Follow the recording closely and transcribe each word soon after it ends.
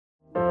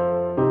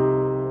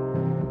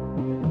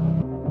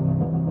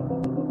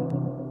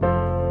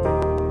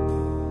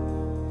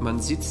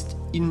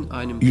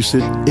You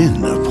sit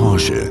in a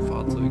Porsche.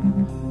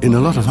 In a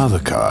lot of other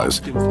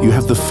cars, you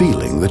have the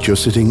feeling that you're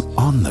sitting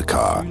on the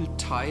car.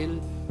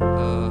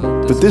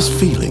 But this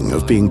feeling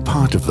of being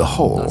part of the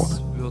whole,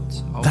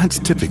 that's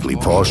typically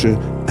Porsche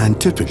and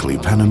typically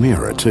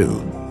Panamera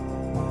too.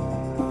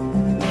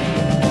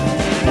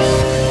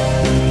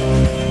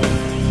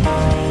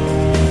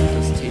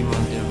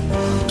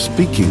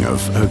 Speaking of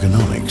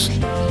ergonomics,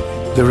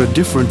 there are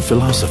different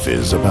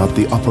philosophies about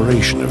the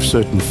operation of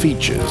certain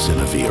features in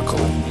a vehicle.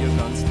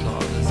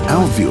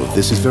 Our view of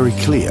this is very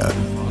clear.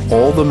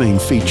 All the main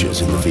features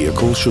in the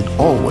vehicle should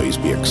always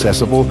be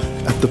accessible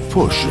at the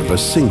push of a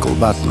single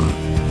button.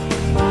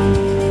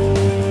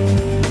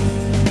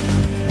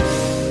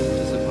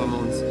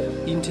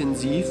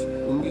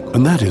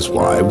 And that is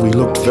why we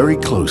looked very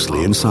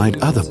closely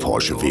inside other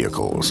Porsche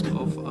vehicles,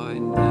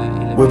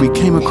 where we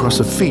came across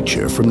a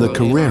feature from the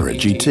Carrera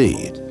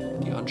GT,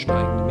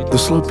 the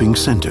sloping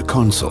center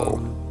console.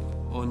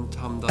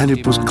 And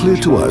it was clear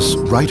to us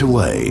right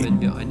away,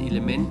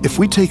 if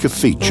we take a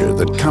feature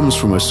that comes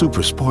from a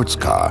super sports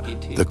car,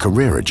 the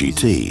Carrera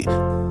GT,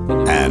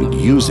 and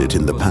use it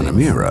in the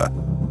Panamera,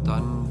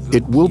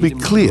 it will be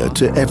clear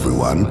to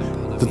everyone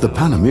that the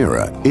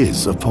Panamera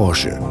is a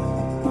Porsche.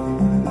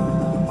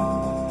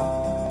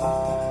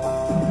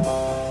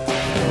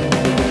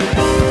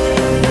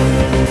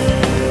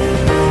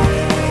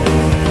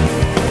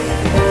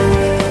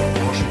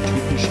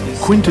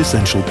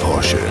 Quintessential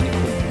Porsche.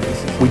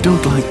 We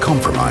don't like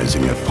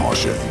compromising at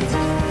Porsche.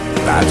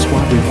 That's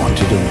why we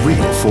wanted a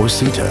real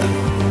four-seater,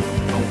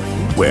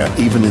 where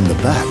even in the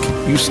back,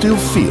 you still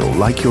feel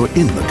like you're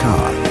in the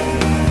car.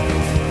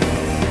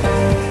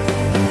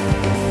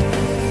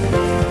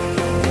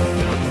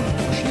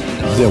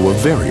 There were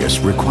various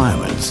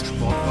requirements,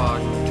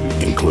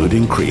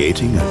 including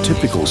creating a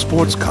typical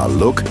sports car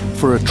look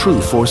for a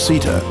true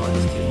four-seater.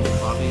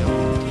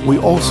 We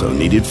also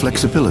needed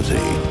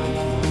flexibility.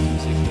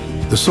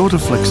 The sort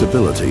of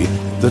flexibility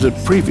that had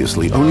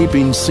previously only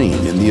been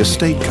seen in the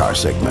estate car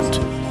segment.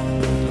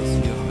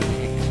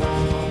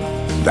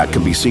 That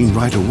can be seen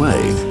right away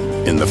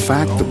in the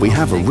fact that we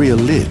have a rear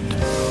lid,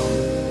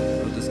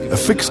 a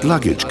fixed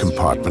luggage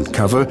compartment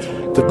cover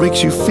that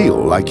makes you feel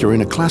like you're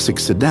in a classic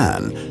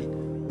sedan.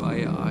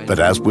 But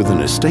as with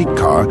an estate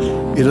car,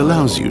 it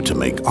allows you to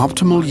make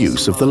optimal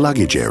use of the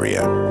luggage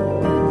area.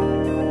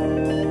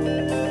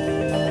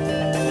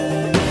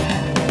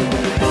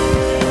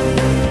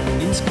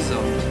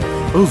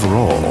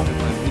 Overall,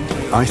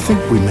 I think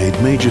we made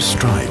major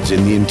strides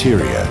in the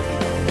interior.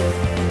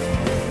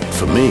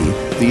 For me,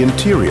 the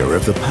interior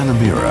of the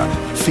Panamera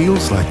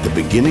feels like the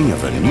beginning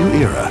of a new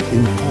era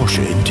in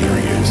Porsche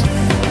interiors.